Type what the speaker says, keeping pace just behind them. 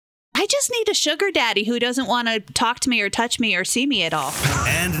I just need a sugar daddy who doesn't want to talk to me or touch me or see me at all.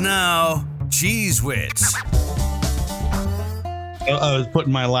 And now, Cheez Wits. I was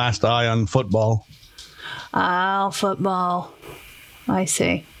putting my last eye on football. Oh, football. I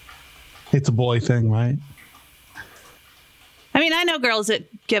see. It's a boy thing, right? I mean, I know girls that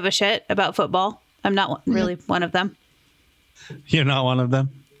give a shit about football. I'm not really one of them. You're not one of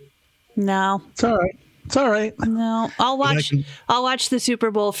them? No. It's all right. It's all right. No. I'll watch the Super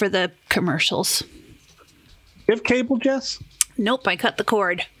Bowl for the commercials. You have cable, Jess? Nope, I cut the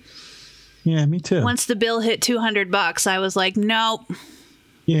cord. Yeah, me too. Once the bill hit $200, I was like, nope.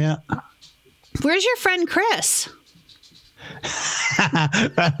 Yeah. Where's your friend Chris?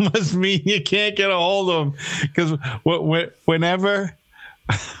 That must mean you can't get a hold of him, because whenever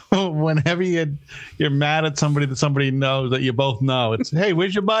you're mad at somebody that somebody knows that you both know, it's, hey,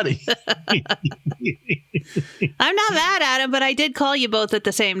 where's your buddy? I'm not mad at him, but I did call you both at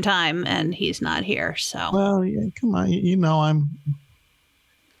the same time, and he's not here. So, well, yeah, come on,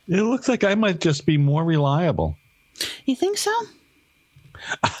 it looks like I might just be more reliable. You think so?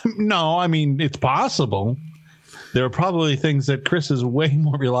 No, I mean, it's possible. There are probably things that Chris is way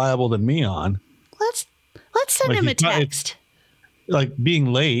more reliable than me on. Let's send him a text. Like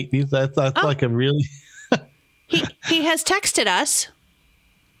being late. That's like a really. he has texted us.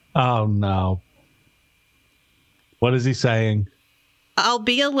 Oh no! What is he saying? I'll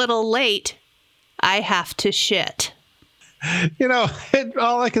be a little late. I have to shit.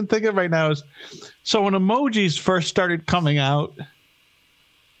 All I can think of right now is, so when emojis first started coming out,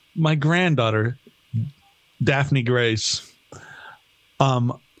 my granddaughter, Daphne Grace,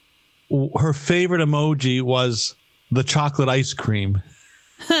 her favorite emoji was the chocolate ice cream.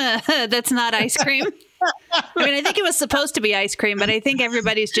 That's not ice cream. I mean, I think it was supposed to be ice cream, but I think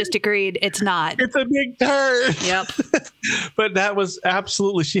everybody's just agreed it's not. It's a big turd. Yep. But that was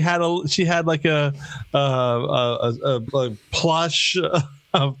absolutely. She had like a plush,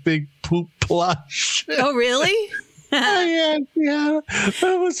 a big poop plush. Oh, really? Oh, yeah.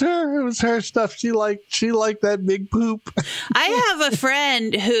 It was her stuff. She liked that big poop. I have a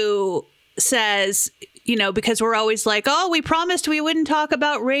friend who says, because we're always like, oh, we promised we wouldn't talk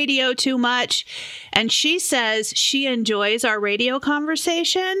about radio too much. And she says she enjoys our radio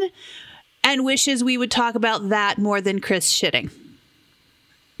conversation and wishes we would talk about that more than Chris shitting.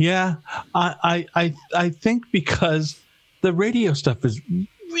 Yeah, I think because the radio stuff is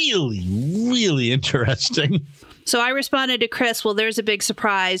really, really interesting. So I responded to Chris, well, there's a big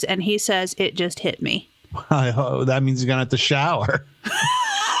surprise. And he says, it just hit me. That means he's going to have to shower.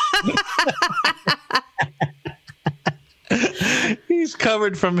 He's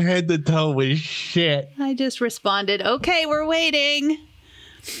covered from head to toe with shit. I just responded, okay, we're waiting.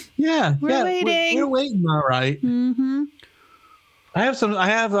 Yeah. We're waiting. We're waiting, all right. Mm-hmm. I have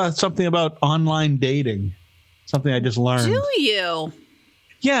something about online dating. Something I just learned. Do you?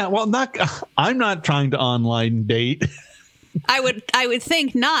 Yeah, well, I'm not trying to online date. I would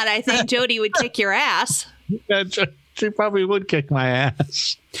think not. I think Jody would kick your ass. She probably would kick my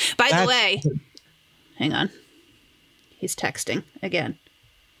ass. By the way, hang on. He's texting again.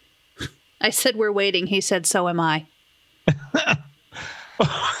 I said, we're waiting. He said, so am I.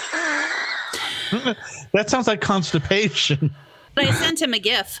 That sounds like constipation. But I sent him a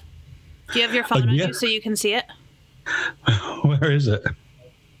GIF. Do you have your phone on you so you can see it? Where is it?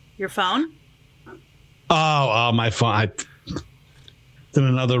 Your phone? Oh, my phone. It's in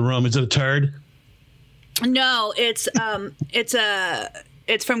another room. Is it a turd? No, it's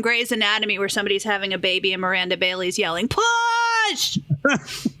from Grey's Anatomy where somebody's having a baby and Miranda Bailey's yelling, push!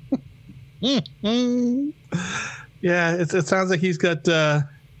 Yeah, it sounds like he's got,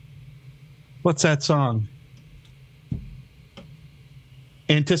 what's that song?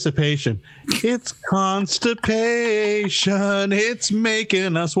 Anticipation. It's constipation. It's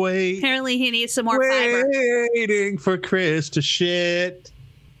making us wait. Apparently he needs some more fiber. Waiting for Chris to shit.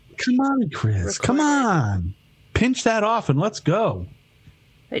 Come on, Chris. Come on. Pinch that off and let's go.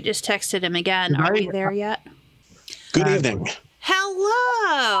 I just texted him again. Are we there yet? Good evening.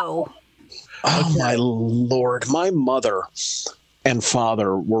 Hello. Oh, my Lord. My mother and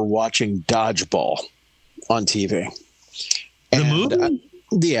father were watching Dodgeball on TV. The movie?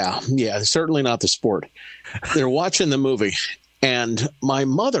 Yeah, certainly not the sport. They're watching the movie. And my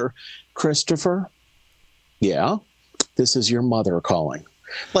mother, Christopher, this is your mother calling.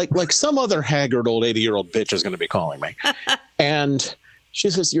 Like some other haggard old 80-year-old bitch is going to be calling me. And she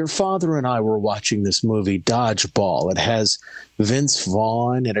says, your father and I were watching this movie, Dodgeball. It has Vince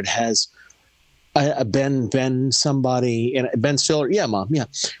Vaughn and it has Ben somebody, and Ben Stiller. Yeah, Mom, yeah.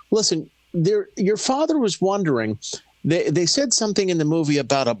 Listen, your father was wondering They said something in the movie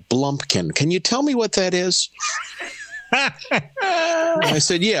about a blumpkin. Can you tell me what that is? I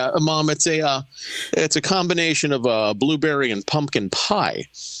said, yeah, Mom, it's a combination of blueberry and pumpkin pie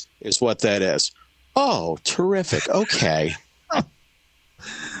is what that is. Oh, terrific. Okay. I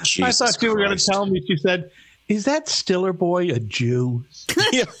thought you were going to tell me. She said, is that Stiller boy a Jew?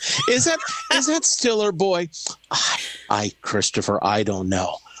 Yeah. Is that Stiller boy? Christopher, I don't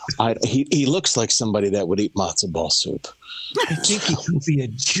know. He looks like somebody that would eat matzo ball soup. I think he could be a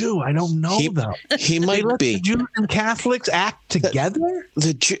Jew. I don't know, though. He might be. The Jews and Catholics act together?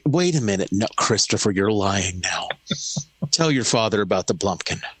 Wait a minute. No, Christopher, you're lying now. Tell your father about the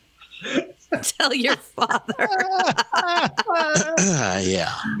blumpkin. Tell your father.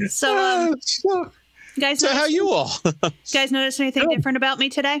 Yeah. So, guys, so how you all? Guys notice anything different about me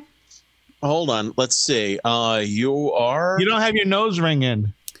today? Hold on. Let's see. You don't have your nose ring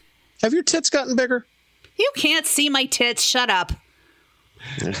in. Have your tits gotten bigger? You can't see my tits. Shut up.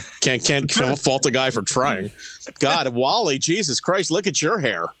 Can't fault a guy for trying. God, Wally, Jesus Christ, look at your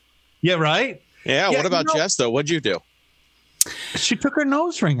hair. Yeah, right? Yeah, what about Jess, though? What'd you do? She took her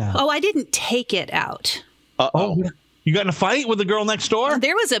nose ring out. Oh, I didn't take it out. Oh, you got in a fight with the girl next door?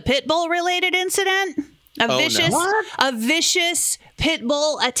 There was a pit bull related incident. A vicious pit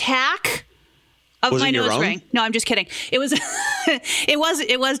bull attack of my nose ring. No, I'm just kidding. It was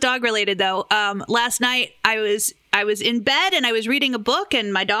it was dog related though. Last night I was in bed and I was reading a book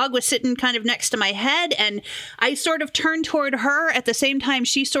and my dog was sitting kind of next to my head and I sort of turned toward her at the same time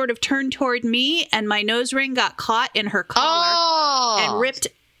she sort of turned toward me and my nose ring got caught in her collar and ripped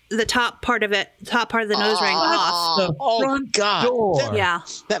the top part of the nose ring off. Oh, God.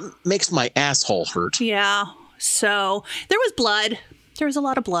 That makes my asshole hurt. Yeah. So there was blood. There was a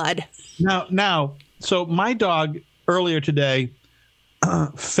lot of blood. Now, so my dog earlier today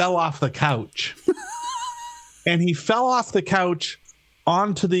fell off the couch. And he fell off the couch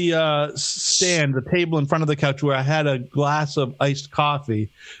onto the stand, the table in front of the couch where I had a glass of iced coffee,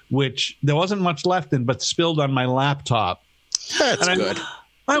 which there wasn't much left in, but spilled on my laptop. That's good.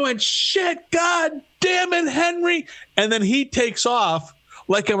 I went, shit, God damn it, Henry. And then he takes off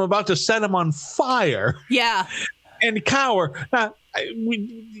like I'm about to set him on fire. Yeah. And cower. Now,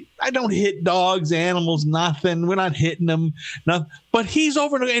 I don't hit dogs, animals, nothing. We're not hitting them. Nothing. But he's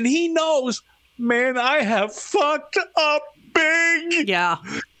over and he knows, man, I have fucked up big. Yeah.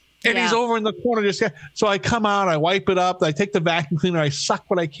 And he's over in the corner. So I come out, I wipe it up, I take the vacuum cleaner, I suck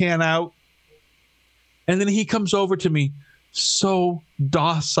what I can out. And then he comes over to me, so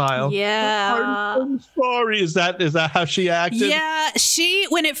docile. Yeah. I'm sorry. Is that how she acted? Yeah.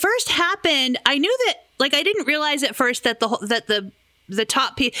 When it first happened, I knew that, like, I didn't realize at first that the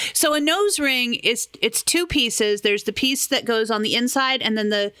top piece. So a nose ring it's two pieces. There's the piece that goes on the inside, and then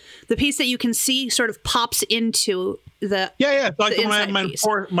the piece that you can see sort of pops into the It's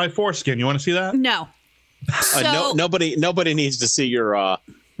like my foreskin. You want to see that? No. So, nobody needs to see your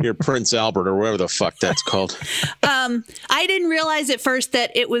Prince Albert or whatever the fuck that's called. I didn't realize at first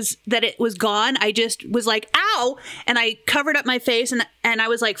that it was gone. I just was like, ow, and I covered up my face and I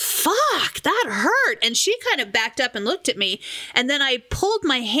was like, fuck, that hurt. And she kind of backed up and looked at me, and then I pulled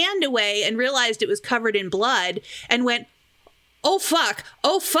my hand away and realized it was covered in blood and went, oh fuck,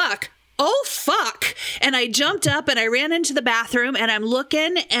 oh fuck, oh fuck. And I jumped up and I ran into the bathroom and I'm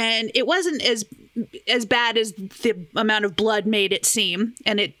looking, and it wasn't as bad as the amount of blood made it seem,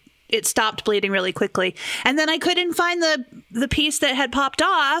 and it stopped bleeding really quickly. And then I couldn't find the piece that had popped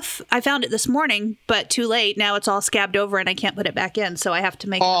off. I found it this morning, but too late. Now it's all scabbed over and I can't put it back in, so I have to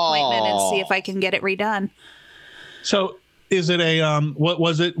make an appointment and see if I can get it redone. So is it what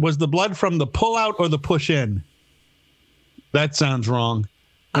was it? Was the blood from the pull out or the push in? That sounds wrong.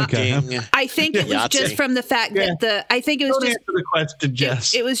 Okay. I think it was just from the fact that I think it was just answer the question,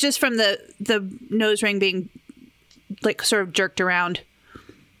 Jess. It was just from the nose ring being like sort of jerked around.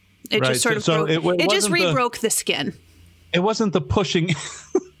 It just sort of broke. It just re-broke the skin. It wasn't the pushing.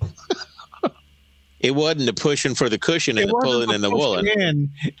 It wasn't the pushing for the cushion and the pulling in the woolen.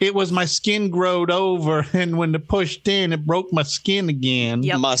 It was my skin growed over, and when it pushed in, it broke my skin again.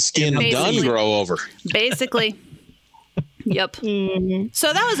 Yep. My skin done grow over. Basically. Yep. Mm-hmm.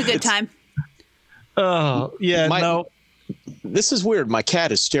 So that was a good time. Oh, yeah, no. This is weird. My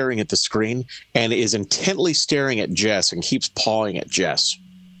cat is staring at the screen and is intently staring at Jess and keeps pawing at Jess.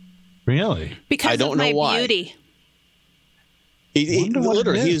 Really? Because I don't of my know why. beauty. He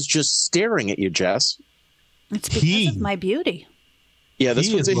literally is just staring at you, Jess. It's because of my beauty. Yeah,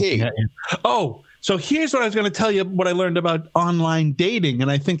 this one's a he. Oh, So here's what I was going to tell you, what I learned about online dating. And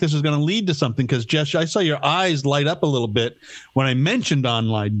I think this is going to lead to something because, Jess, I saw your eyes light up a little bit when I mentioned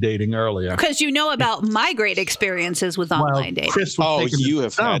online dating earlier. Because you know about my great experiences with online dating. Chris was you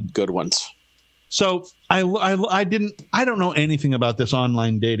have had good ones. So I don't know anything about this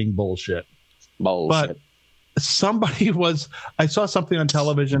online dating bullshit. But somebody I saw something on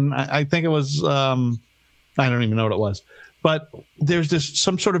television. I think it was, I don't even know what it was. But there's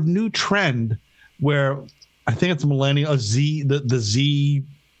some sort of new trend where I think it's millennial, the Z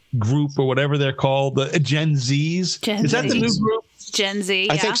group or whatever they're called, the Gen Zs. Is that the new group? Gen Z,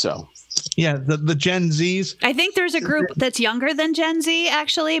 yeah. I think so. Yeah, the Gen Zs. I think there's a group that's younger than Gen Z,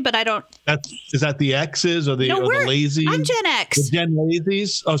 actually, but I don't. Is that the X's or the lazies? I'm Gen X. The Gen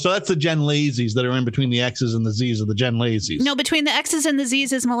lazies? Oh, so that's the Gen lazies that are in between the X's and the Z's of the Gen lazies. No, between the X's and the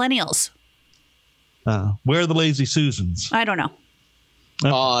Z's is millennials. Where are the lazy Susans? I don't know.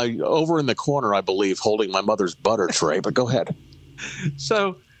 Over in the corner, I believe, holding my mother's butter tray, but go ahead.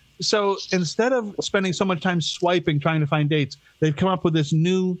 So instead of spending so much time swiping, trying to find dates, they've come up with the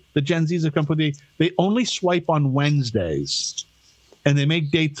Gen Zs have come up with they only swipe on Wednesdays and they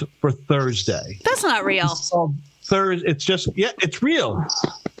make dates for Thursday. That's not real. It's just, it's real.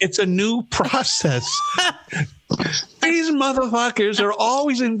 It's a new process. These motherfuckers are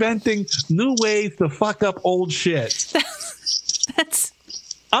always inventing new ways to fuck up old shit.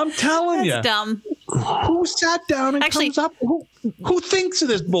 I'm telling you. That's dumb. Who sat down and comes up? Who thinks of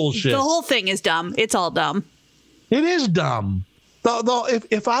this bullshit? The whole thing is dumb. It's all dumb. It is dumb. Though,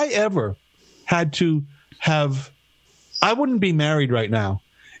 if I ever had to have, I wouldn't be married right now.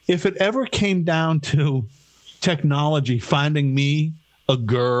 If it ever came down to technology finding me a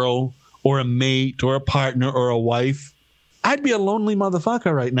girl or a mate or a partner or a wife, I'd be a lonely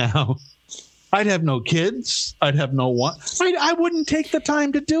motherfucker right now. I'd have no kids. I'd have no one. I wouldn't take the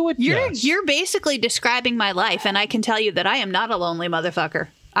time to do it. You're basically describing my life, and I can tell you that I am not a lonely motherfucker.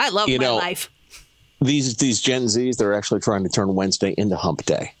 I love my life. These Gen Zs, they're actually trying to turn Wednesday into hump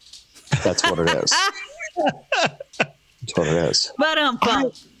day. That's what it is. That's what it is. But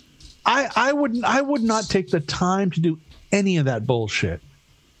I would not take the time to do any of that bullshit.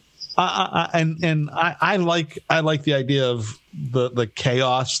 I like the idea of the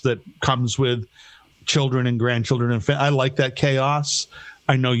chaos that comes with children and grandchildren and I like that chaos.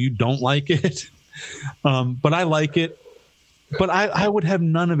 I know you don't like it, but I like it. But I would have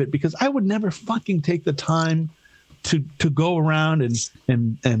none of it because I would never fucking take the time to go around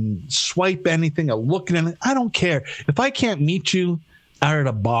and swipe anything or look at anything. I don't care if I can't meet you out at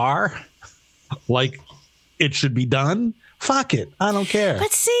a bar, like it should be done. Fuck it. I don't care.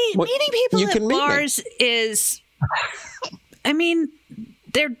 But see, meeting people at bars is, I mean,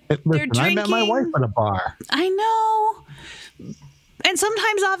 they're drinking. I met my wife at a bar. I know. And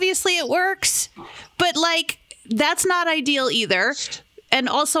sometimes obviously it works, but like that's not ideal either. And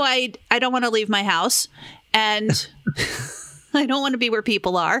also I don't want to leave my house and I don't want to be where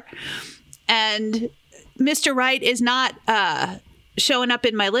people are. And Mr. Right is not showing up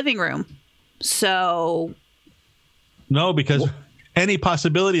in my living room. So no, because any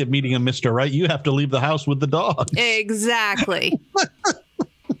possibility of meeting a Mr. Right, you have to leave the house with the dog. Exactly.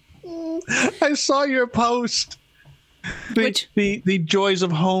 I saw your post. The joys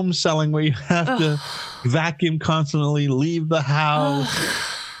of home selling where you have to vacuum constantly, leave the house.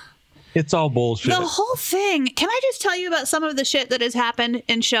 It's all bullshit. The whole thing. Can I just tell you about some of the shit that has happened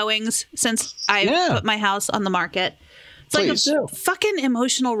in showings since I put my house on the market? It's like a fucking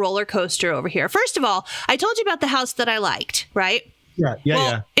emotional roller coaster over here. First of all, I told you about the house that I liked, right?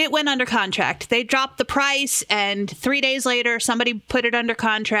 Yeah. It went under contract. They dropped the price, and 3 days later, somebody put it under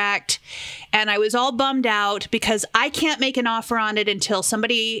contract, and I was all bummed out because I can't make an offer on it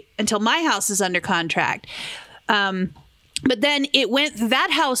until my house is under contract. But then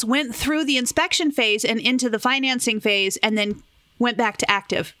that house went through the inspection phase and into the financing phase, and then went back to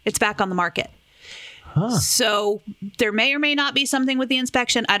active. It's back on the market. Huh. So there may or may not be something with the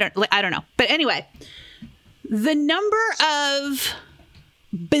inspection. I don't know. But anyway, the number of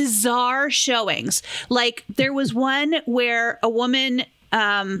bizarre showings, like there was one where a woman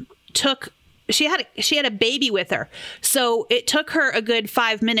she had a baby with her. So it took her a good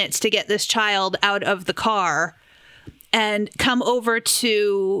 5 minutes to get this child out of the car and come over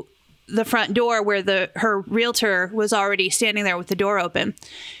to the front door where her realtor was already standing there with the door open.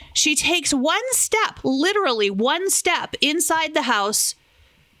 She takes literally one step inside the house,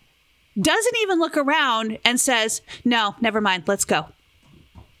 doesn't even look around, and says, "No, never mind. Let's go."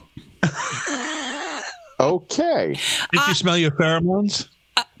 Okay. Did you smell your pheromones?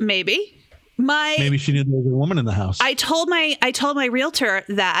 Maybe. Maybe she knew there was a woman in the house. I told my realtor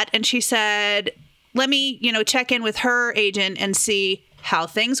that, and she said, let me, check in with her agent and see how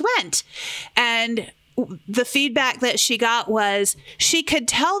things went. And the feedback that she got was she could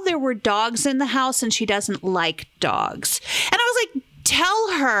tell there were dogs in the house and she doesn't like dogs. And I was like,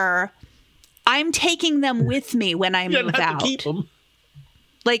 tell her I'm taking them with me when I move out. To keep them.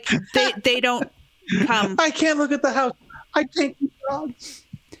 Like they don't come. I can't look at the house. I take the dogs.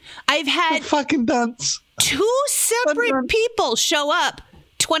 I've had fucking dunce. 2 separate people show up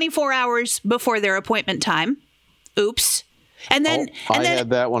 24 hours before their appointment time. Oops. And then I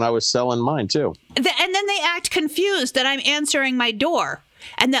had that when I was selling mine too. And then they act confused that I'm answering my door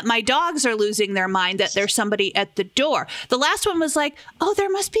and that my dogs are losing their mind that there's somebody at the door. The last one was like, oh, there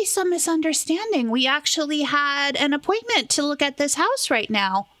must be some misunderstanding. We actually had an appointment to look at this house right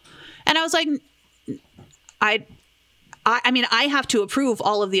now. And I was like, I mean, I have to approve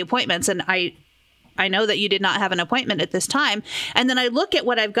all of the appointments, and I know that you did not have an appointment at this time. And then I look at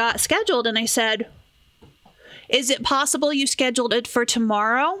what I've got scheduled and I said, is it possible you scheduled it for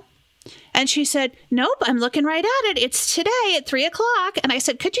tomorrow? And she said, nope, I'm looking right at it. It's today at 3:00. And I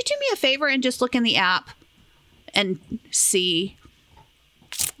said, could you do me a favor and just look in the app and see?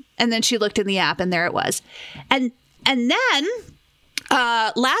 And then she looked in the app and there it was. And then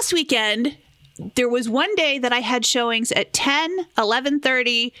last weekend, there was one day that I had showings at 10,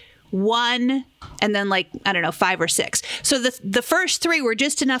 11:30, 1, and then 5 or 6. So the first 3 were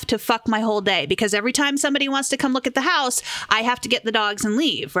just enough to fuck my whole day because every time somebody wants to come look at the house, I have to get the dogs and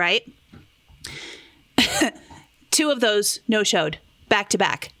leave, right? 2 of those no-showed back to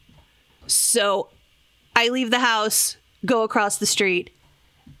back. So I leave the house, go across the street,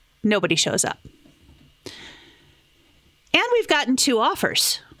 nobody shows up. And we've gotten 2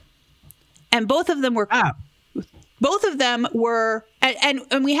 offers. And both of them were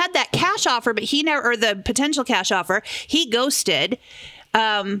and we had that cash offer, but he never, or the potential cash offer, he ghosted.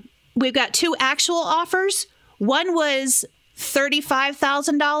 We've got 2 actual offers. One was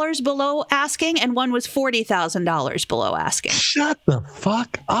 $35,000 below asking, and one was $40,000 below asking. Shut the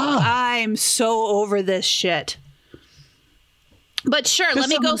fuck up. I'm so over this shit. But sure, let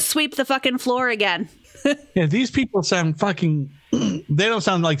me go sweep the fucking floor again. Yeah, these people sound fucking... They don't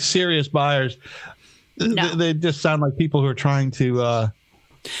sound like serious buyers. No. They just sound like people who are trying to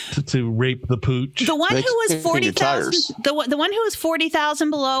rape the pooch. The one who was 40,000, the one who was 40,000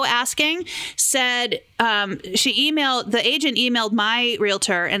 below asking said the agent emailed my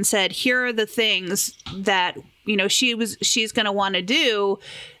realtor and said, here are the things that she's going to want to do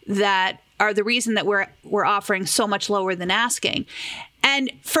that are the reason that we're offering so much lower than asking.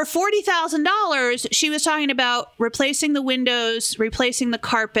 And for $40,000, she was talking about replacing the windows, replacing the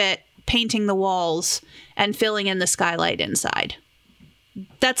carpet, painting the walls, and filling in the skylight inside.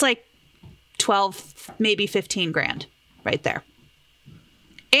 That's like 12, maybe 15 grand right there.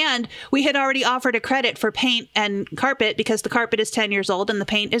 And we had already offered a credit for paint and carpet because the carpet is 10 years old and the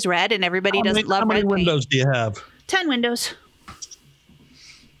paint is red and everybody doesn't love red paint. How many windows do you have? 10 windows.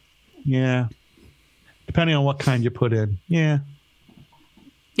 Yeah. Depending on what kind you put in. Yeah.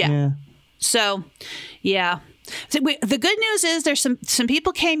 So, yeah. So the good news is there's some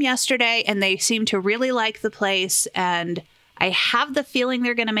people came yesterday and they seem to really like the place, and I have the feeling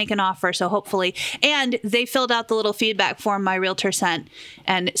they're going to make an offer. So hopefully, and they filled out the little feedback form my realtor sent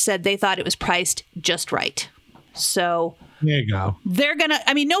and said they thought it was priced just right. So there you go. They're gonna.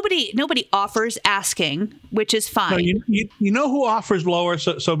 I mean, nobody offers asking, which is fine. No, you know who offers lower?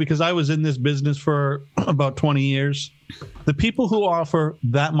 So because I was in this business for about 20 years, the people who offer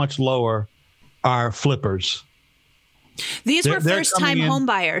that much lower are flippers. These were first-time home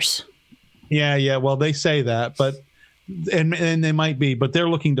buyers. Yeah. Well, they say that, but and they might be, but they're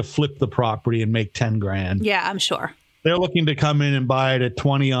looking to flip the property and make 10 grand. Yeah, I'm sure. They're looking to come in and buy it at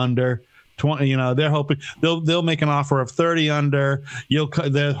 20 under. 20, they're hoping they'll make an offer of 30 under.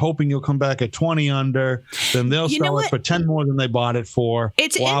 They're hoping you'll come back at 20 under. Then they'll sell it for 10 more than they bought it for.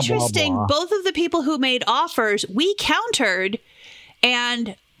 It's interesting. Blah, blah. Both of the people who made offers, we countered,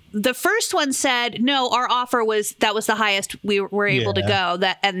 and the first one said, no, our offer was the highest we were able to go.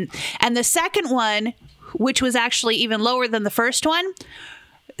 And the second one, which was actually even lower than the first one,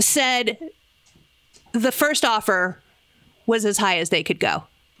 said the first offer was as high as they could go.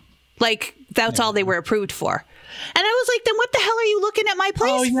 Like, that's all they were approved for. And I was like, then what the hell are you looking at my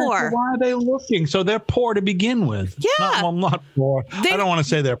place for? So why are they looking? So they're poor to begin with. Yeah. Not poor. I don't want to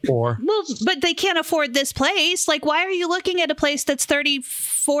say they're poor. Well, but they can't afford this place. Like, why are you looking at a place that's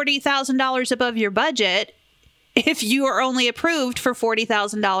 $40,000 above your budget if you are only approved for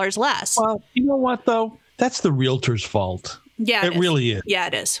 $40,000 less? Well, you know what, though? That's the realtor's fault. Yeah, it really is. Yeah,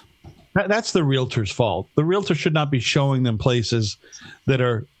 it is. That's the realtor's fault. The realtor should not be showing them places that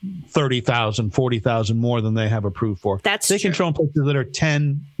are 30,000, 40,000 more than they have approved for. They can show them places that are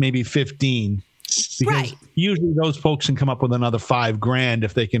 10, maybe 15. Because usually those folks can come up with another $5,000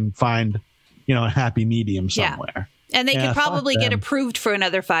 if they can find, a happy medium somewhere. Yeah. And they could probably get approved for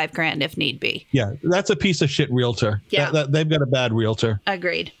another $5,000 if need be. Yeah, that's a piece of shit realtor. Yeah. They've got a bad realtor.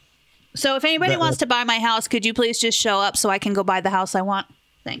 Agreed. So if anybody wants to buy my house, could you please just show up so I can go buy the house I want?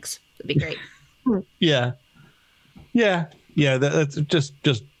 Thanks. That'd be great. Yeah. That's just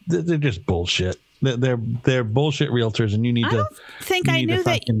they're just bullshit. They're bullshit realtors, and you need to. I don't think I knew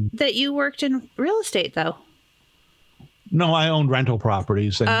that you worked in real estate, though. No, I owned rental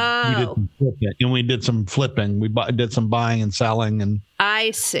properties, and we did some flipping. We did some buying and selling, and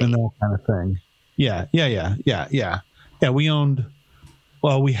I see, and that kind of thing. Yeah. We owned.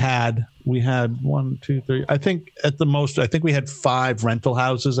 Well, we had 1, 2, 3. I think at the most, we had 5 rental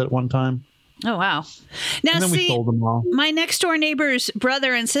houses at one time. Oh, wow. Now, and then we sold them all. My next door neighbor's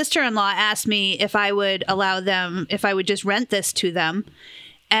brother and sister-in-law asked me if I would just rent this to them.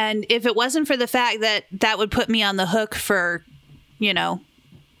 And if it wasn't for the fact that would put me on the hook for,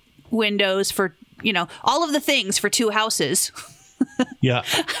 windows, for, all of the things for 2 houses. Yeah.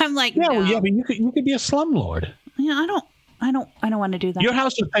 I'm like, yeah, no. well, yeah, I mean, you could be a slumlord. Yeah, I don't want to do that. Your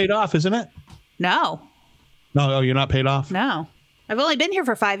house is paid off, isn't it? No. No, you're not paid off? No. I've only been here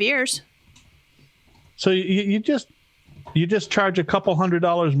for 5 years. So you just charge a couple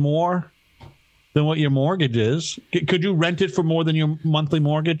 $100 more than what your mortgage is. Could you rent it for more than your monthly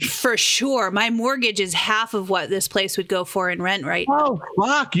mortgage? For sure. My mortgage is half of what this place would go for in rent right now. Oh,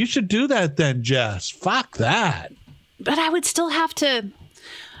 fuck. You should do that then, Jess. Fuck that. But I would still have to.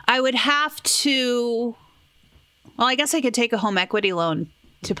 Well, I guess I could take a home equity loan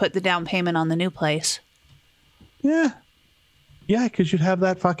to put the down payment on the new place. Yeah. Yeah, because you'd have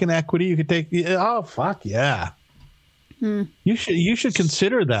that fucking equity. You could take. Oh, fuck yeah. You should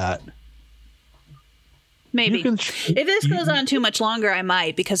consider that. Maybe. If this goes on too much longer, I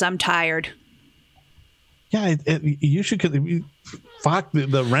might, because I'm tired. Yeah, you should. Fuck,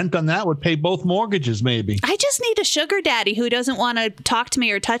 the rent on that would pay both mortgages, maybe. I just need a sugar daddy who doesn't want to talk to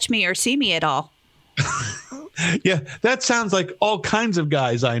me or touch me or see me at all. Yeah, that sounds like all kinds of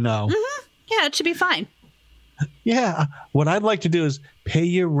guys I know. Mm-hmm. Yeah, it should be fine. Yeah, what I'd like to do is pay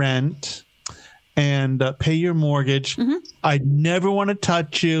your rent and pay your mortgage. Mm-hmm. I'd never want to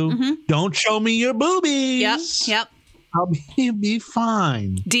touch you. Mm-hmm. Don't show me your boobies. Yep. I'll be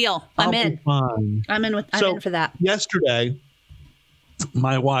fine. Deal. I'm in. Fine. I'm in for that. Yesterday,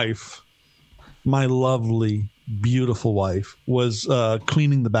 my wife, my lovely, beautiful wife, was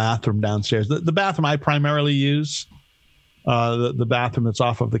cleaning the bathroom downstairs. The bathroom I primarily use, the bathroom that's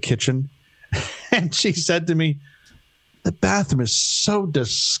off of the kitchen. And she said to me, "The bathroom is so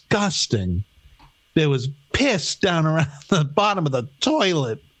disgusting. There was piss down around the bottom of the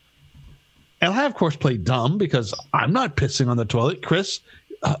toilet." And I, of course, played dumb because I'm not pissing on the toilet. Chris,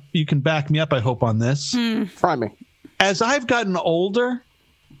 you can back me up, I hope, on this. Try me. As I've gotten older,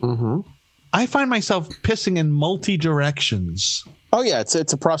 I find myself pissing in multi-directions. Oh, yeah,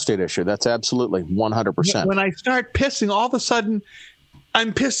 it's a prostate issue. That's absolutely 100%. When I start pissing, all of a sudden,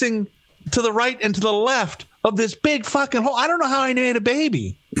 I'm pissing to the right and to the left of this big fucking hole. I don't know how I made a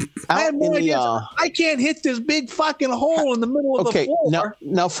baby. I have no idea. I can't hit this big fucking hole in the middle of the floor.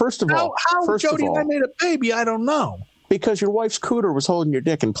 Now, first of all, how Jody and I made a baby, I don't know. Because your wife's cooter was holding your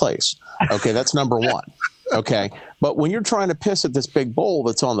dick in place. Okay, that's number one. Okay, but when you're trying to piss at this big bowl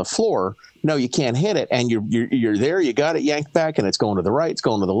that's on the floor, no, you can't hit it, and you're there. You got it yanked back, and it's going to the right, it's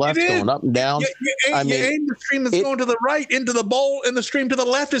going to the left, going up and down. You aim the stream that's going to the right into the bowl, and the stream to the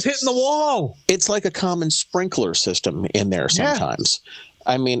left is hitting the wall. It's like a common sprinkler system in there sometimes.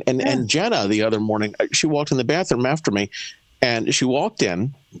 Yeah. I mean, and Jenna the other morning, she walked in the bathroom after me, and she walked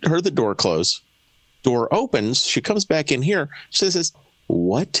in, heard the door close, door opens, she comes back in here, she says,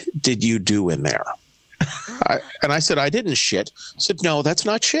 "What did you do in there?" And I said, "I didn't shit." I said, "No, that's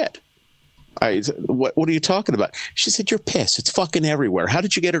not shit." I said, what are you talking about? She said, "Your piss. It's fucking everywhere. How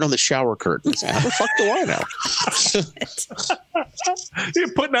did you get it on the shower curtain?" I said, "How the fuck do I know?"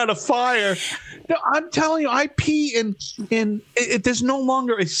 You're putting out a fire. No, I'm telling you, I pee in there's no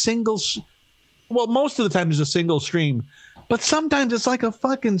longer a single. Well, most of the time there's a single stream, but sometimes it's like a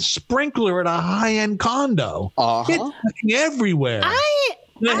fucking sprinkler at a high-end condo. It's fucking everywhere.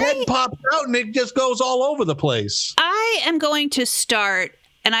 The head pops out and it just goes all over the place. I am going to start,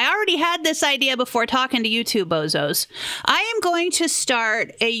 and I already had this idea before talking to you two bozos. I am going to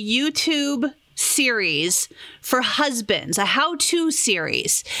start a YouTube series for husbands, a how-to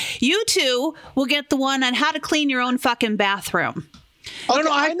series. You two will get the one on how to clean your own fucking bathroom. Okay,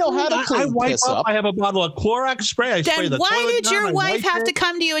 I know how to clean I wipe piss up. up. I have a bottle of Clorox spray. I spray Then the why toilet did down, your I wife wipe have it. to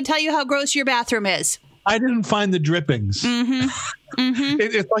come to you and tell you how gross your bathroom is? I didn't find the drippings.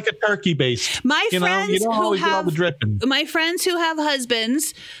 It's like a turkey baste. My you friends don't who always get all the have drippings. my friends who have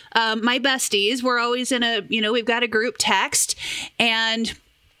husbands, my besties, we're always in a, we've got a group text, and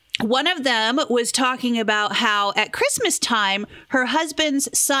one of them was talking about how at Christmas time, her husband's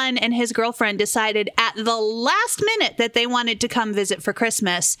son and his girlfriend decided at the last minute that they wanted to come visit for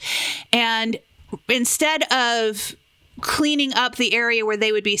Christmas. And instead of cleaning up the area where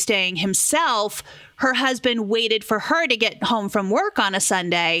they would be staying himself, her husband waited for her to get home from work on a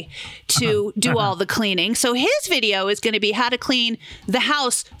Sunday to do all the cleaning. So his video is going to be how to clean the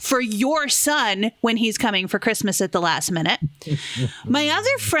house for your son when he's coming for Christmas at the last minute. My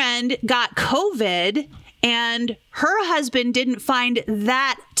other friend got COVID, and her husband didn't find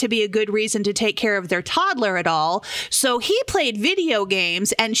that to be a good reason to take care of their toddler at all. So he played video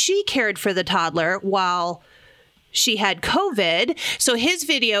games and she cared for the toddler while she had COVID. So his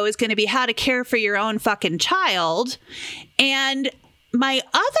video is going to be how to care for your own fucking child. And my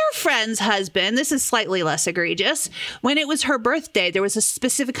other friend's husband, this is slightly less egregious, when it was her birthday, there was a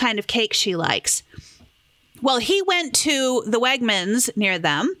specific kind of cake she likes. Well, he went to the Wegmans near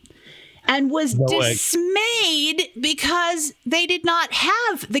them and was dismayed because they did not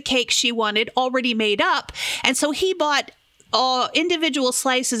have the cake she wanted already made up. And so he bought individual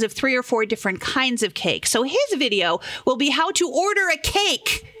slices of 3 or 4 different kinds of cake. So his video will be how to order a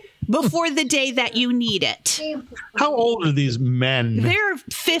cake before the day that you need it. How old are these men? They're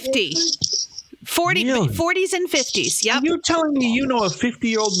 50. 40, Really? 40s and 50s. Yep. Are you telling me you know a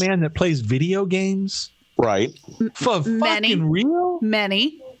 50-year-old man that plays video games? Right. For fucking real?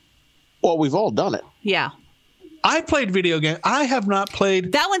 Many. Well, we've all done it. Yeah. I played video games. I have not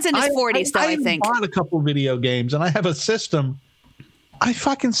played. That one's in his 40s, though, I think. I bought a couple video games, and I have a system. I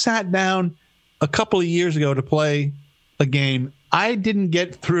fucking sat down a couple of years ago to play a game. I didn't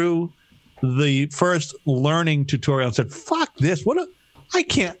get through the first learning tutorial and said, fuck this. I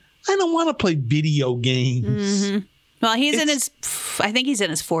don't want to play video games. Mm-hmm. Well, I think he's in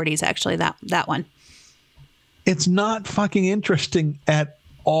his 40s, actually, that one. It's not fucking interesting at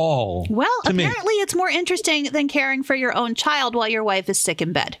all. Well, apparently it's more interesting than caring for your own child while your wife is sick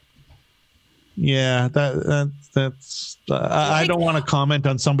in bed. Yeah, that's. I don't want to comment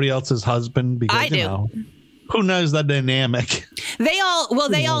on somebody else's husband because I do. Who knows the dynamic? They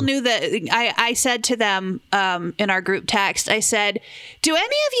all knew that. I said to them in our group text, I said, "Do any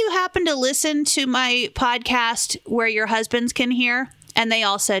of you happen to listen to my podcast where your husbands can hear?" And they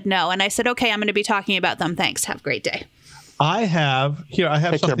all said no. And I said, "Okay, I'm going to be talking about them. Thanks. Have a great day." I have Take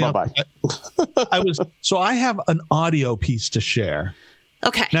something. Care, bye-bye. I have an audio piece to share.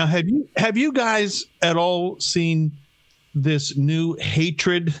 Okay. Now, have you guys at all seen this new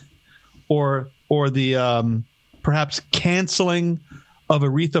hatred or the perhaps canceling of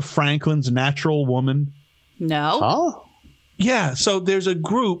Aretha Franklin's Natural Woman? No. Oh. Yeah. So there's a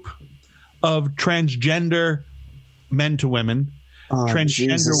group of transgender men to women, transgender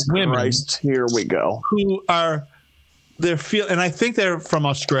Jesus women. Christ, here we go. Who are and I think they're from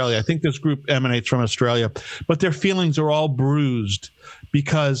Australia. I think this group emanates from Australia, but their feelings are all bruised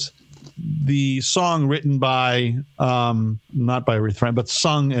because the song written by, not by Aretha Franklin, but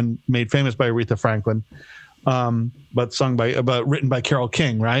sung and made famous by Aretha Franklin, but written by Carole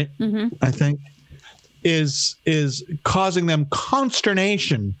King, right? Mm-hmm. I think is causing them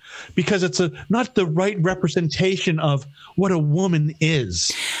consternation because it's not the right representation of what a woman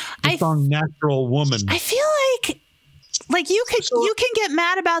is. The song "Natural Woman." I feel like you can get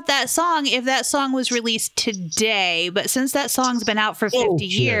mad about that song if that song was released today, but since that song's been out for 50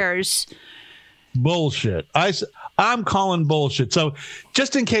 years. Bullshit. I'm calling bullshit. So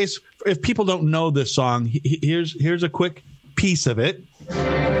just in case, if people don't know this song, here's a quick piece of it.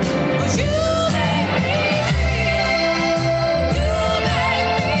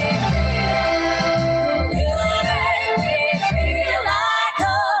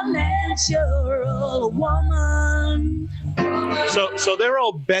 Woman. So they're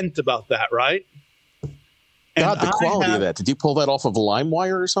all bent about that, right? God, the quality of that. Did you pull that off of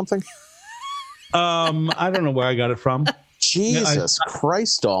LimeWire or something? I don't know where I got it from. Jesus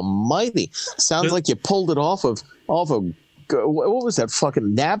Christ Almighty! Sounds like you pulled it off of what was that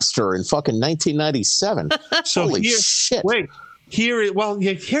fucking Napster in fucking 1997? So holy shit! Wait, you're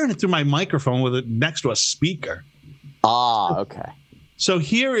hearing it through my microphone with it next to a speaker. Ah, okay. So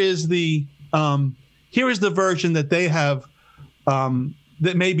here is the version that they have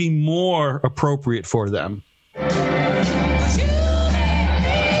that may be more appropriate for them.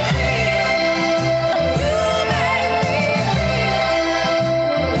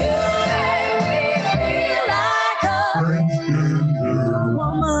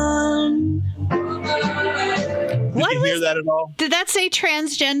 hear that at all? Did that say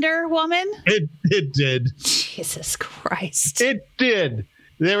transgender woman? It did. Jesus Christ. It did.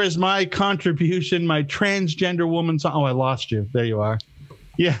 There is my contribution, my transgender woman song. Oh, I lost you. There you are.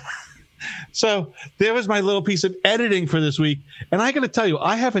 Yeah. So there was my little piece of editing for this week. And I got to tell you,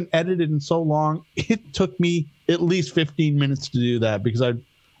 I haven't edited in so long. It took me at least 15 minutes to do that because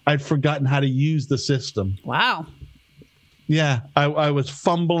I'd forgotten how to use the system. Wow. Yeah, I was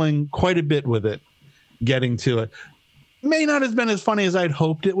fumbling quite a bit with it, getting to it. May not have been as funny as I'd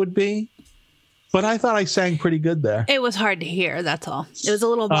hoped it would be, but I thought I sang pretty good there. It was hard to hear. That's all. It was a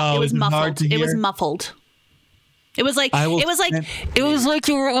little. Oh, it was muffled. It was hear? muffled. It was like. I will It was like. stand- It was like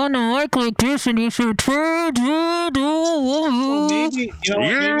you were on a mic like this, and you said. Well, maybe, you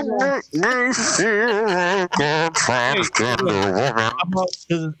know what,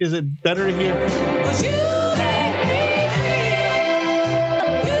 is it better to hear?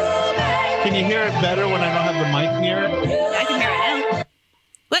 Can you hear it better when I don't have the mic near it? I can hear it now.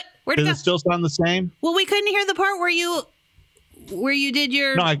 What? Where'd it Does go? it still sound the same? Well, we couldn't hear the part where you did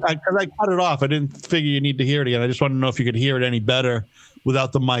your. No, because I cut it off. I didn't figure you need to hear it again. I just wanted to know if you could hear it any better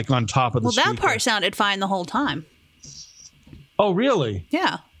without the mic on top of the speaker. Well, that part sounded fine the whole time. Oh, really?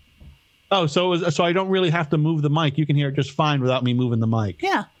 Yeah. Oh, so I don't really have to move the mic. You can hear it just fine without me moving the mic.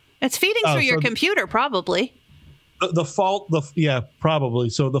 Yeah. It's feeding through your computer, probably. The fault, yeah,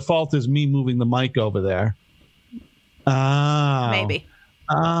 probably. So the fault is me moving the mic over there. Oh. Maybe.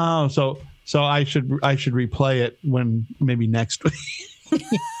 Oh, so I should replay it when maybe next week.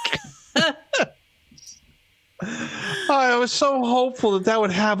 I was so hopeful that would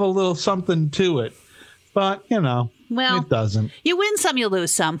have a little something to it, but well, it doesn't. You win some, you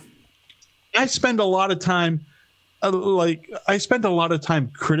lose some. I spend a lot of time,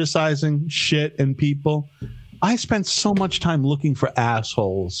 criticizing shit and people. I spent so much time looking for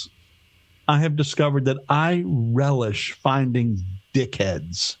assholes. I have discovered that I relish finding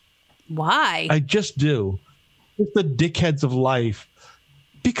dickheads. Why? I just do. It's the dickheads of life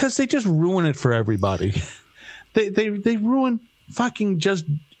because they just ruin it for everybody. They ruin fucking just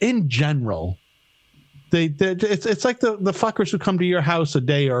in general. It's like the fuckers who come to your house a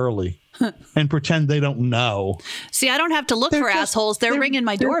day early and pretend they don't know. See, I don't have to look for assholes. They're ringing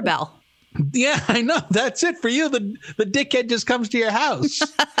my doorbell. Yeah, I know. That's it for you. The dickhead just comes to your house.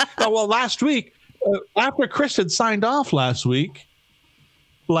 Last week, after Chris had signed off last week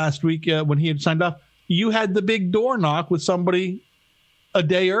when he had signed off, you had the big door knock with somebody a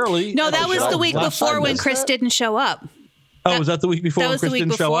day early. No, that was the week before when Chris didn't show up. Oh, was that the week before? That was the week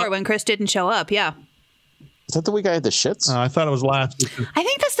before when Chris didn't show up. Yeah. Is that the week I had the shits? I thought it was last week. I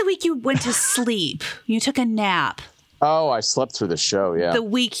think that's the week you went to sleep. You took a nap. Oh, I slept through the show, yeah. The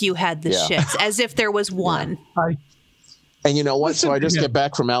week you had the shits, as if there was one. And you know what? So I just get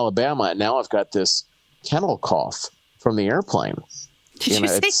back from Alabama, and now I've got this kennel cough from the airplane. Did you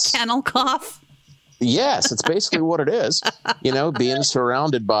say kennel cough? Yes, it's basically what it is. Being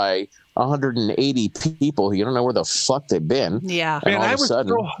surrounded by 180 people, you don't know where the fuck they've been. Yeah. And I was so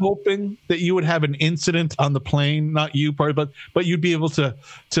hoping that you would have an incident on the plane, not you, but you'd be able to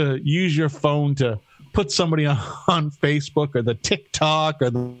use your phone to put somebody on Facebook or the TikTok or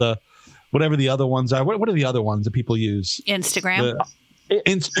the whatever the other ones are. What are the other ones that people use? Instagram.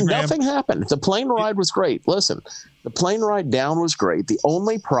 Instagram. Nothing happened. The plane ride was great. Listen, the plane ride down was great. The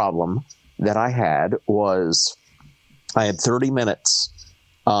only problem that I had was I had 30 minutes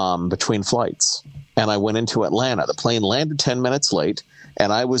between flights, and I went into Atlanta. The plane landed 10 minutes late,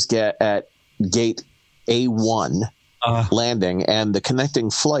 and I was at gate A1 landing, and the connecting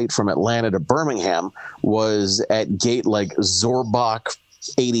flight from Atlanta to Birmingham was at gate like Zorbach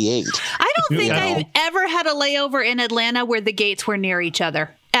 88. I don't think I've ever had a layover in Atlanta where the gates were near each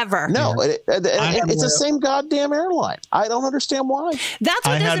other. Ever. No, it's the same goddamn airline. I don't understand why. That's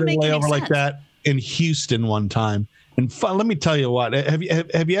what doesn't make any sense. I had a layover like that in Houston one time. And let me tell you what, have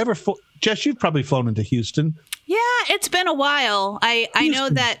you ever, Jess, you've probably flown into Houston. Yeah, it's been a while. I know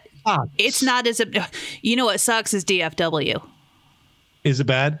that it's not as, you know what sucks is DFW. Is it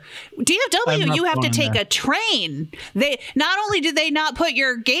bad? DFW, you have to take a train. They not only do they not put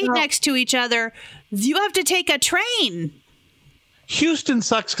your gate next to each other, you have to take a train. Houston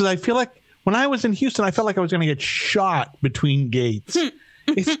sucks because I feel like when I was in Houston, I felt like I was going to get shot between gates.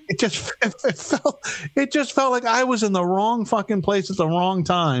 It just felt like I was in the wrong fucking place at the wrong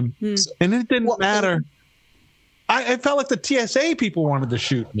time, and it didn't matter. I felt like the TSA people wanted to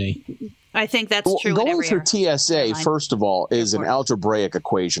shoot me. I think that's true. Going through TSA, first of all, is an algebraic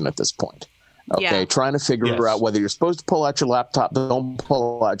equation at this point. Okay, trying to figure out whether you're supposed to pull out your laptop, don't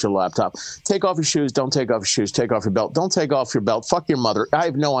pull out your laptop. Take off your shoes, don't take off your shoes. Take off your belt, don't take off your belt. Fuck your mother. I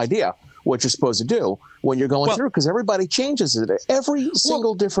have no idea what you're supposed to do when you're going through, because everybody changes it at every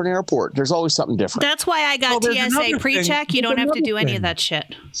single different airport. There's always something different. That's why I got TSA pre-check. You don't have to do any of that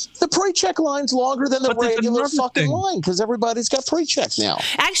shit. The pre-check line's longer than the regular fucking line because everybody's got pre-check now.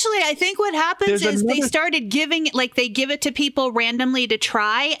 Actually, I think what happens is they started giving, like, they give it to people randomly to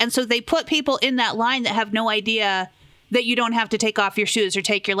try, and so they put people in that line that have no idea that you don't have to take off your shoes or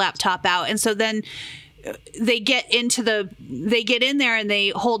take your laptop out, and so then they get in there and they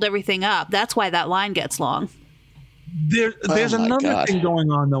hold everything up. That's why that line gets long. There's another thing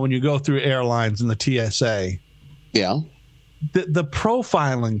going on, though, when you go through airlines and the TSA. Yeah. The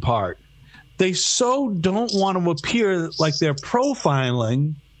profiling part. They so don't want to appear like they're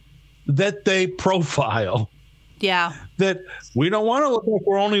profiling that they profile. Yeah. That we don't want to look like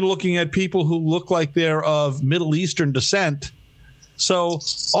we're only looking at people who look like they're of Middle Eastern descent. So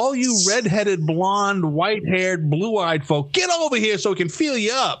all you redheaded, blonde, white-haired, blue-eyed folk, get over here so we can feel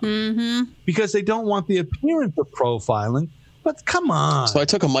you up. Mm-hmm. Because they don't want the appearance of profiling. But come on. So I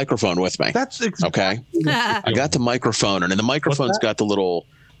took a microphone with me. That's okay. I got the microphone, and the microphone's got the little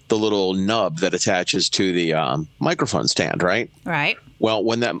nub that attaches to the microphone stand, right? Right. Well,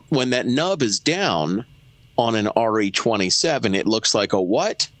 when that nub is down on an RE-27, it looks like a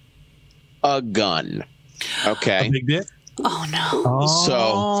what? A gun. Okay. A big dick? Oh no!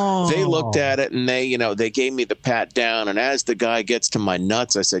 So they looked at it and they gave me the pat down. And as the guy gets to my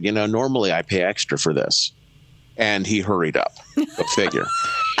nuts, I said, normally I pay extra for this, and he hurried up. Go figure.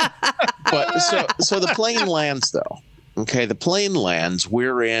 But so the plane lands though. Okay, the plane lands.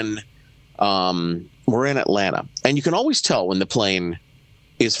 We're in Atlanta, and you can always tell when the plane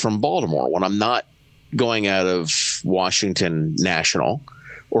is from Baltimore when I'm not going out of Washington National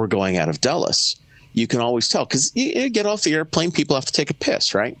or going out of Dulles. You can always tell because you get off the airplane, people have to take a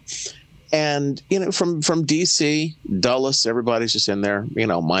piss, right? And, from D.C., Dulles, everybody's just in there,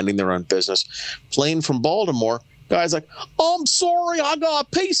 minding their own business. Plane from Baltimore, guy's like, I'm sorry, I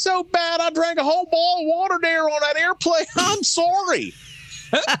got to pee so bad I drank a whole bottle of water there on that airplane. I'm sorry.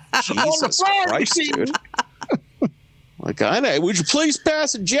 Jesus Christ, dude. Like, I know. Would you please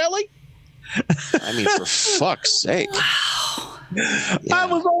pass a jelly? I mean, for fuck's sake. Wow. Yeah. I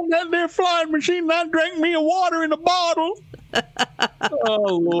was on that there flying machine and I drank me a water in a bottle.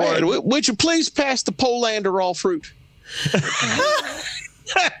 Oh, Lord. Man, would you please pass the Polander all fruit?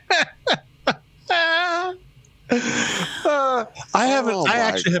 I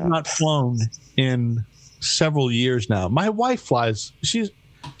actually have not flown in several years now. My wife flies. She's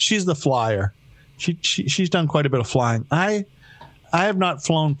the flyer. She's done quite a bit of flying. I have not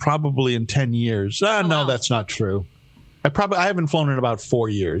flown probably in 10 years. No, that's not true. I haven't flown in about 4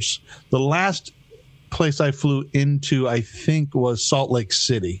 years. The last place I flew into, I think, was Salt Lake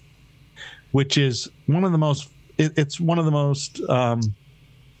City, which is one of the most. It's one of the most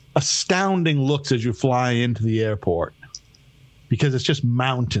astounding looks as you fly into the airport because it's just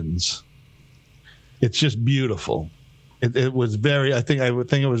mountains. It's just beautiful. It was very. I think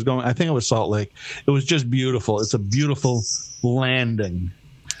it was Salt Lake. It was just beautiful. It's a beautiful landing.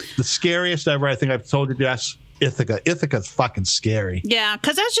 The scariest ever. I think I've told you, Jess. Ithaca. Ithaca's fucking scary. Yeah,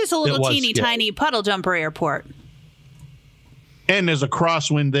 because that's just a little teeny tiny puddle jumper airport. And there's a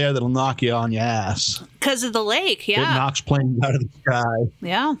crosswind there that'll knock you on your ass. Because of the lake, yeah. It knocks planes out of the sky.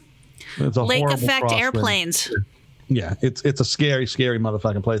 Yeah. It's a lake effect crosswind. Airplanes. Yeah, it's a scary, scary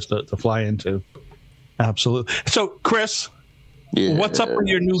motherfucking place to fly into. Absolutely. So, Chris, what's up with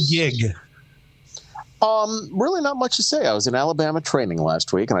your new gig? Really not much to say. I was in Alabama training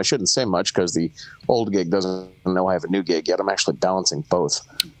last week, and I shouldn't say much because the old gig doesn't know I have a new gig yet. I'm actually balancing both.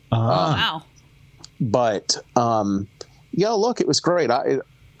 Wow. But, look, it was great. It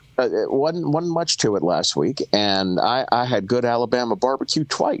wasn't much to it last week, and I had good Alabama barbecue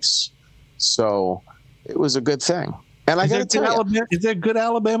twice. So it was a good thing. And I got to tell you. Is there good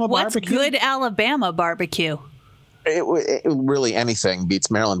Alabama barbecue? What's good Alabama barbecue? It really anything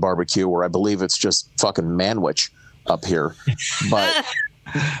beats Maryland barbecue, where I believe it's just fucking manwich up here. But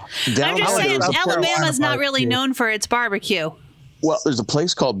I'm just saying, Alabama's not really known for its barbecue. Well, there's a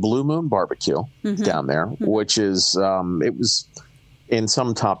place called Blue Moon Barbecue down there, which is it was in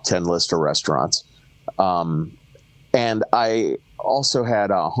some top 10 list of restaurants. And I also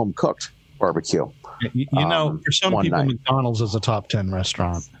had a home cooked barbecue. For some people, McDonald's is a top 10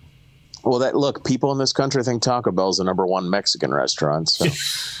 restaurant. Well, people in this country think Taco Bell's the number one Mexican restaurant. So.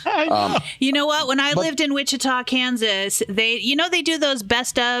 You know what? When I lived in Wichita, Kansas, they do those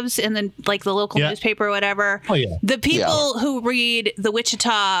best ofs in the local newspaper or whatever. Oh yeah. The people who read the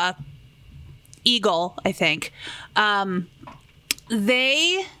Wichita Eagle, I think,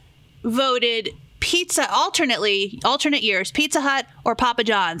 they voted alternate years, Pizza Hut or Papa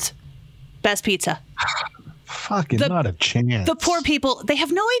John's Best pizza. Fucking not a chance. The poor people, they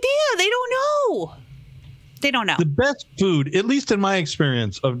have no idea. They don't know. They don't know. The best food, at least in my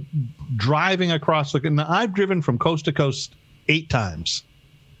experience of driving across, now I've driven from coast to coast 8 times.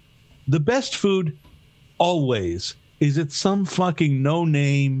 The best food always is at some fucking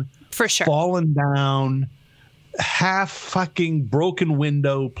no-name, for sure, fallen down, half fucking broken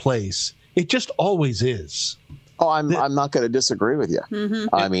window place. It just always is. Oh, I'm not going to disagree with you. Mm-hmm.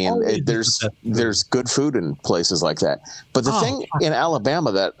 I mean, there's good food in places like that. But the thing in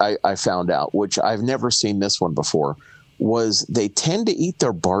Alabama that I found out, which I've never seen this one before, was they tend to eat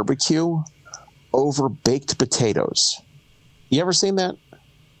their barbecue over baked potatoes. You ever seen that?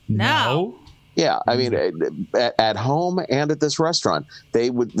 No. Yeah, I mean, at home and at this restaurant, they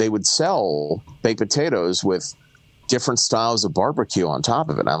would sell baked potatoes with different styles of barbecue on top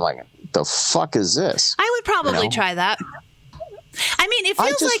of it. I'm like, the fuck is this? I would probably try that. I mean, it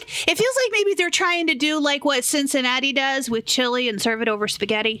feels like maybe they're trying to do like what Cincinnati does with chili and serve it over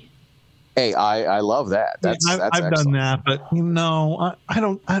spaghetti. Hey, I love that. I've done that, but I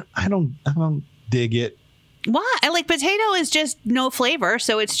don't dig it. Why? Like potato is just no flavor,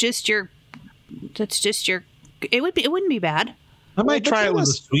 so it wouldn't be bad. I might try it with a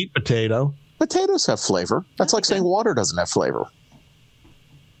sweet potato. Potatoes have flavor. That's like saying water doesn't have flavor.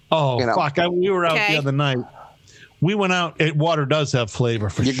 Oh, fuck. We were out the other night. We went out. Water does have flavor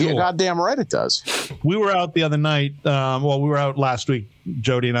for sure. You're goddamn right it does. We were out the other night. We were out last week,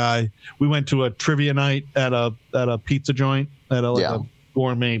 Jody and I. We went to a trivia night at a pizza joint, at a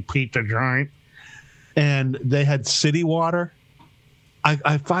gourmet pizza joint. And they had city water.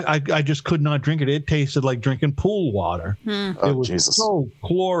 I just could not drink it. It tasted like drinking pool water. It was so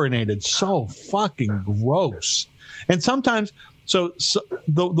chlorinated, so fucking gross. And sometimes, so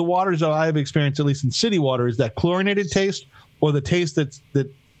the waters that I've experienced, at least in city water, is that chlorinated taste, or the taste that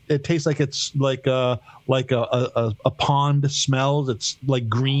it tastes like it's like a pond smells. It's like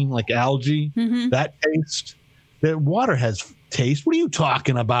green, like algae. Mm-hmm. That taste. That water has taste. What are you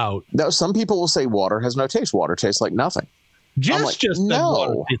talking about? No, some people will say water has no taste. Water tastes like nothing. Jess just said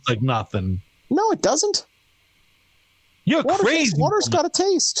water tastes like nothing. No, it doesn't. You're crazy. Water's got a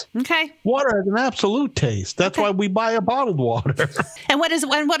taste. Okay. Water has an absolute taste. That's why we buy a bottled water. And what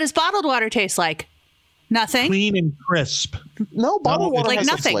does bottled water taste like? Nothing. Clean and crisp. No, bottled water has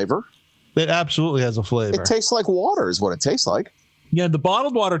nothing. a flavor. It absolutely has a flavor. It tastes like water is what it tastes like. Yeah, the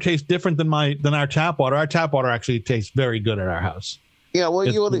bottled water tastes different than our tap water. Our tap water actually tastes very good at our house. Yeah, well,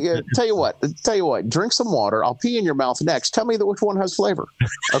 tell you what, drink some water. I'll pee in your mouth next. Tell me which one has flavor.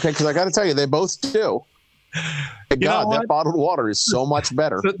 Okay, because I got to tell you, they both do. God, that bottled water is so much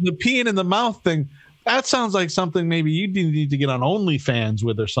better. The peeing in the mouth thing, that sounds like something maybe you need to get on OnlyFans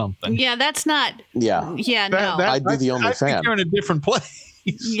with or something. Yeah, that's not. Yeah. Yeah, no. I'd be the only fan. I think you're in a different place.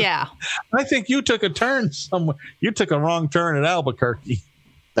 Yeah. I think you took a turn somewhere. You took a wrong turn at Albuquerque.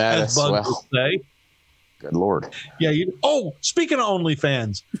 That is, Bug would say. Good Lord. Yeah. Speaking of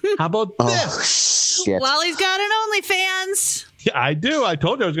OnlyFans, how about this? Shit. Wally's got an OnlyFans. Yeah, I do. I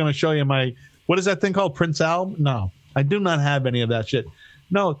told you I was going to show you what is that thing called? Prince Al? No, I do not have any of that shit.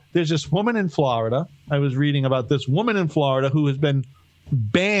 No, there's this woman in Florida. I was reading about this woman in Florida who has been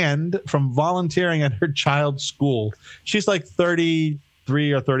banned from volunteering at her child's school. She's like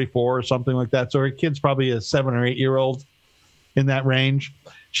 33 or 34 or something like that. So her kid's probably a 7 or 8 year old, in that range.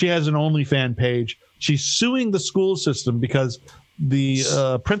 She has an OnlyFans page. She's suing the school system because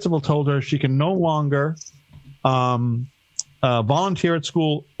the principal told her she can no longer volunteer at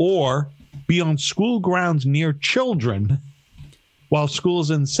school or be on school grounds near children while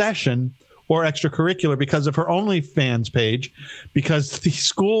school's in session or extracurricular because of her OnlyFans page. Because the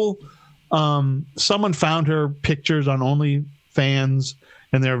school, someone found her pictures on OnlyFans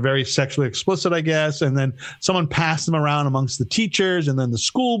and they're very sexually explicit, I guess. And then someone passed them around amongst the teachers and then the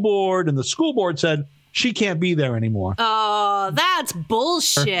school board. And the school board said she can't be there anymore. Oh, that's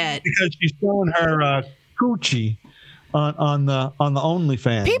bullshit. Because she's showing her coochie on the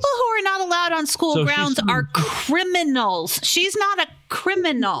OnlyFans. People who are not allowed on school grounds are criminals. She's not a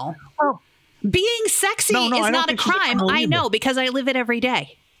criminal. Well, being sexy is not a crime. I know because I live it every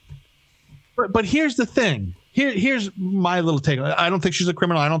day. But here's the thing. Here's my little take. I don't think she's a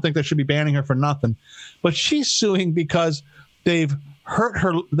criminal. I don't think they should be banning her for nothing. But she's suing because they've hurt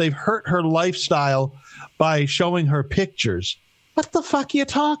her lifestyle by showing her pictures. What the fuck are you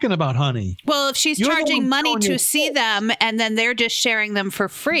talking about, honey? Well, if she's charging money to see them and then they're just sharing them for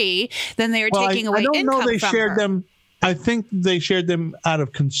free, then they're taking away income from her. Them. I think they shared them out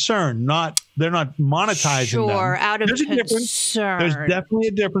of concern. They're not monetizing Sure, them. out of There's concern. There's definitely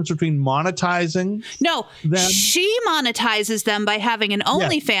a difference between monetizing. No, them. she monetizes them by having an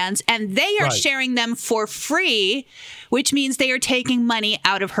OnlyFans, and they are Right. sharing them for free, which means they are taking money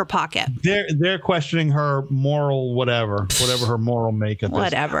out of her pocket. They're questioning her moral whatever her moral makeup is.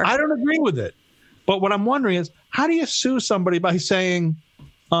 Whatever. I don't agree with it. But what I'm wondering is, how do you sue somebody by saying,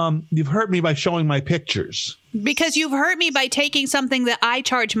 you've hurt me by showing my pictures? Because you've hurt me by taking something that I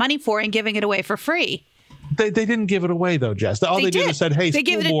charge money for and giving it away for free. They didn't give it away, though, Jess. All they did was said, hey, they school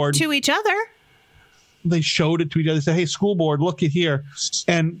give it board. to each other. They showed it to each other. They said, hey, school board, look at here.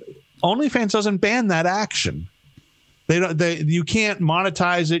 And OnlyFans doesn't ban that action. You can't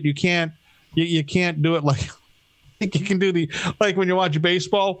monetize it. You can't do it like you can do like when you watch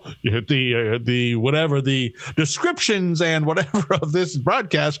baseball, you hit the whatever the descriptions and whatever of this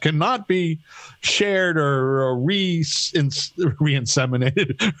broadcast cannot be shared or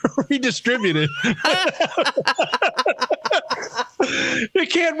re-inseminated, redistributed. It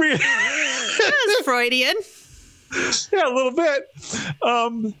can't be. That's Freudian. Yeah, a little bit.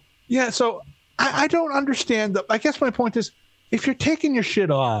 Yeah, so I don't understand. I guess my point is, if you're taking your shit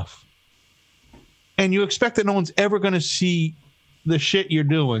off and you expect that no one's ever going to see the shit you're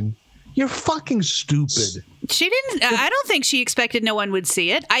doing, you're fucking stupid. She didn't. I don't think she expected no one would see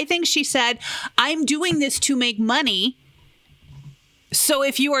it. I think she said, I'm doing this to make money. So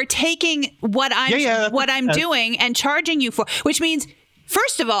if you are taking what I'm doing and charging you for, which means,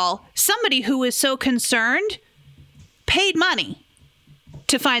 first of all, somebody who is so concerned paid money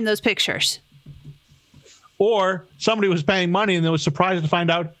to find those pictures. Or somebody was paying money and they was surprised to find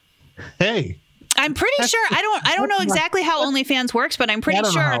out, hey. I'm pretty sure I don't know exactly how OnlyFans works, but I'm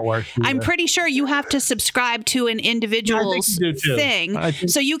pretty sure you have to subscribe to an individual's thing.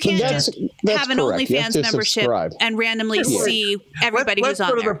 So you can't just have an OnlyFans membership and randomly see everybody who's on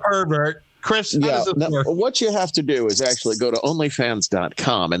there. Let's go to the pervert. Chris, what you have to do is actually go to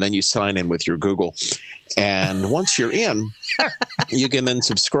onlyfans.com and then you sign in with your Google. And once you're in, you can then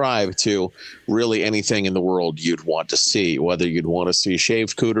subscribe to really anything in the world you'd want to see, whether you'd want to see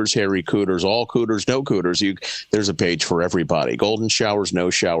shaved cooters, hairy cooters, all cooters, no cooters. There's a page for everybody. Golden showers, no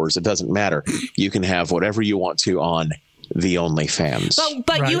showers. It doesn't matter. You can have whatever you want to on the OnlyFans.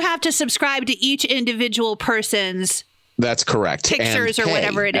 But you have to subscribe to each individual person's That's correct. Pictures or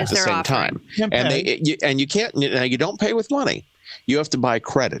whatever it is they're offering. And you can't. You don't pay with money. You have to buy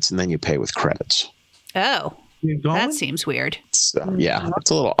credits, and then you pay with credits. Oh, that seems weird. So, yeah,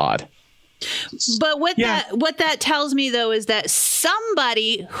 it's a little odd. But what that tells me though is that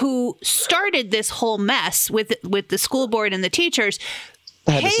somebody who started this whole mess with the school board and the teachers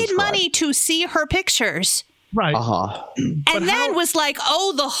paid money to see her pictures. Right. And then was like,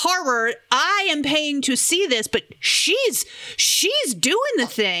 oh, the horror. I am paying to see this, but she's doing the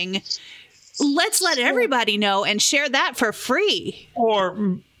thing. Let's let everybody know and share that for free.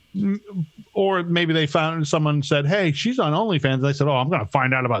 Or maybe they found someone said, hey, she's on OnlyFans. They said, oh, I'm going to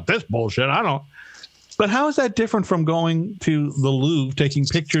find out about this bullshit. I don't. But how is that different from going to the Louvre, taking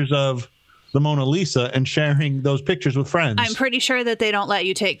pictures of the Mona Lisa and sharing those pictures with friends? I'm pretty sure that they don't let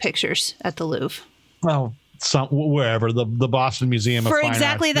you take pictures at the Louvre. Well, wherever, the Boston Museum of Fine Arts. For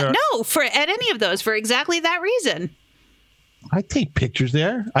exactly that. No, at any of those, for exactly that reason. I take pictures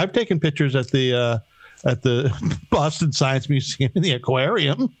there. I've taken pictures at the Boston Science Museum in the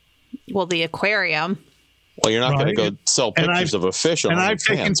aquarium. Well, the aquarium. Well, you're not going to go sell pictures of a fish on OnlyFans, are you? And I've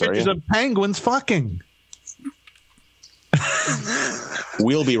taken pictures of penguins fucking.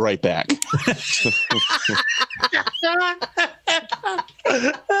 We'll be right back.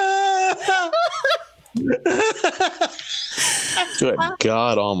 Good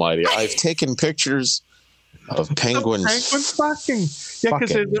God Almighty! I've taken pictures of penguins. Penguins fucking. Yeah,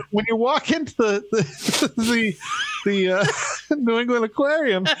 because when you walk into the New England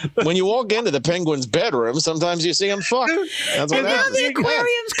Aquarium, when you walk into the penguin's bedroom, sometimes you see them fuck. That's what happens. The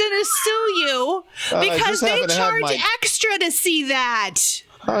aquarium's gonna sue you because they charge extra to see that.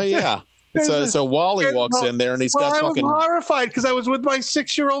 Oh yeah. So Wally walks in there and he's got fucking. I was horrified because I was with my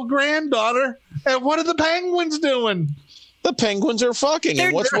 6-year-old granddaughter, and what are the penguins doing? The penguins are fucking. They're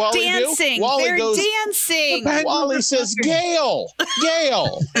and what's Wally dancing. do? Wally They're goes, dancing. Wally says, Gail,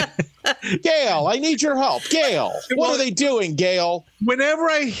 I need your help. Gail, what are they doing, Gail? Whenever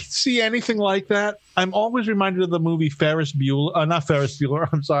I see anything like that, I'm always reminded of the movie Ferris Bueller. Not Ferris Bueller.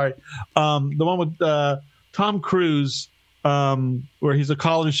 I'm sorry. The one with Tom Cruise, where he's a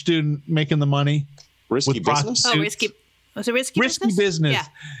college student making the money. Risky business. Oh, risky. Was it risky business?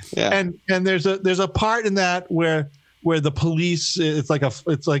 Yeah. And there's a part in that where the police, it's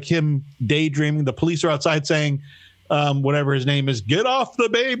like him daydreaming. The police are outside saying, whatever his name is, get off the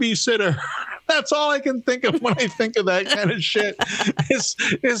babysitter. That's all I can think of when I think of that kind of shit.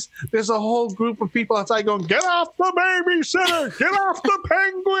 There's a whole group of people outside going, get off the babysitter, get off the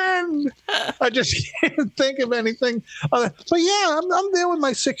penguin. I just can't think of anything other. But yeah, I'm there with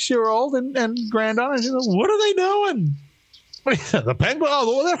my 6-year-old and granddaughter. And what are they doing? The penguin?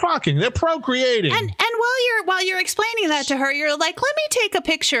 Oh, well, they're fucking. They're procreating. And while you're explaining that to her, you're like, let me take a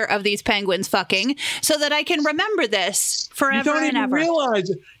picture of these penguins fucking so that I can remember this forever and ever. You don't even realize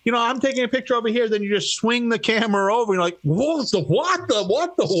it. I'm taking a picture over here, then you just swing the camera over. And you're like, what the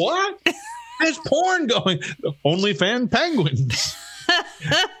what? There's porn going. OnlyFans penguins.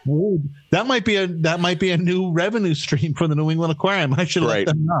 That might be a new revenue stream for the New England Aquarium. I should let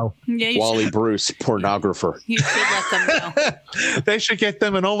them know. Yeah, Wally Bruce, pornographer. You should let them know. They should get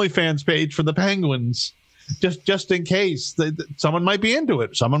them an OnlyFans page for the penguins, just in case someone might be into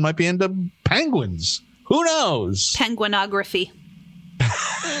it. Someone might be into penguins. Who knows? Penguinography.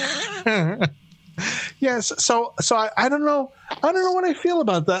 Yes. So I don't know. I don't know what I feel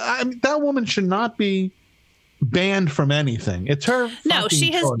about that. I mean, that woman should not be banned from anything. It's her. No,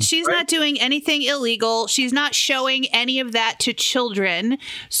 she's not doing anything illegal. She's not showing any of that to children.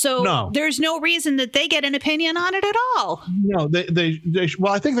 So there's no reason that they get an opinion on it at all. No,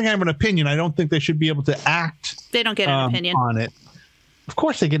 well, I think they have an opinion. I don't think they should be able to act. They don't get an opinion on it. Of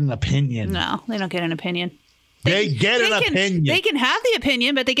course they get an opinion. No, they don't get an opinion. They get an opinion. They can have the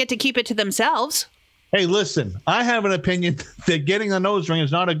opinion, but they get to keep it to themselves. Hey, listen, I have an opinion that getting a nose ring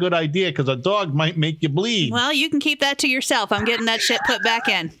is not a good idea because a dog might make you bleed. Well, you can keep that to yourself. I'm getting that shit put back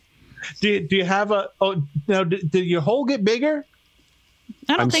in. Do you have did your hole get bigger?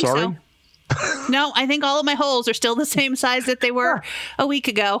 I don't think so. No, I think all of my holes are still the same size that they were a week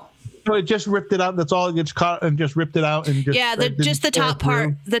ago. So it just ripped it out. That's all it gets caught and just ripped it out and just just the top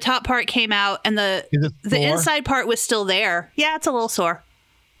part. The top part came out and the inside part was still there. Yeah, it's a little sore.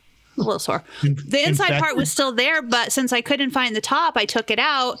 The inside part was still there, but since I couldn't find the top, I took it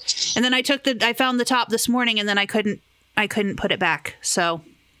out, and then I found the top this morning, and then I couldn't put it back. So,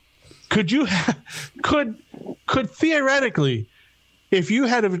 could theoretically, if you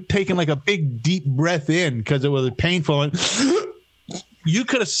had have taken like a big deep breath in because it was painful, and you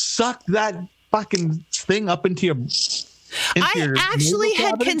could have sucked that fucking thing up into your. I actually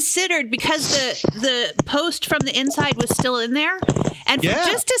had considered, because the post from the inside was still in there, and for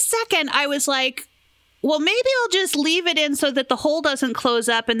just a second I was like, well, maybe I'll just leave it in so that the hole doesn't close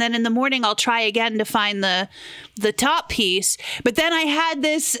up, and then in the morning I'll try again to find the top piece. But then I had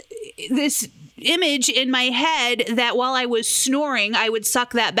this image in my head that while I was snoring, I would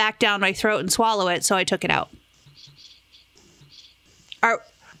suck that back down my throat and swallow it, so I took it out.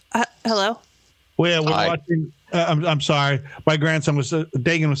 Hello? Well, yeah, we're watching. I'm sorry. My grandson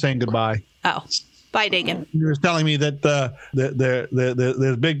Dagan was saying goodbye. Oh, bye, Dagan. He was telling me that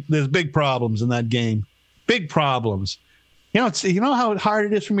there's big problems in that game. Big problems. You know how hard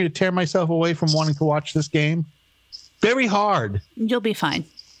it is for me to tear myself away from wanting to watch this game? Very hard. You'll be fine.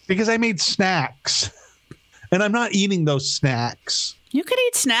 Because I made snacks. And I'm not eating those snacks. You could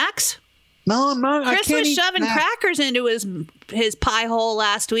eat snacks. No, I'm not. Chris was shoving crackers into his pie hole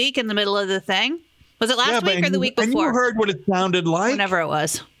last week in the middle of the thing. Was it last week or the week before? And you heard what it sounded like. Whenever it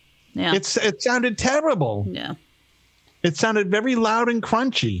was. Yeah. It sounded terrible. Yeah. It sounded very loud and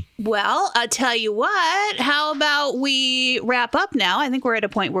crunchy. Well, I'll tell you what. How about we wrap up now? I think we're at a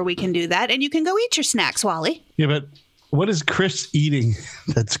point where we can do that. And you can go eat your snacks, Wally. Yeah, but what is Chris eating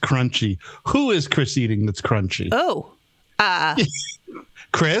that's crunchy? Who is Chris eating that's crunchy? Oh.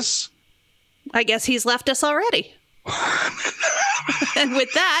 Chris? I guess he's left us already. And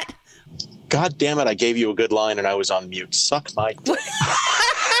with that... God damn it, I gave you a good line and I was on mute. Suck my dick.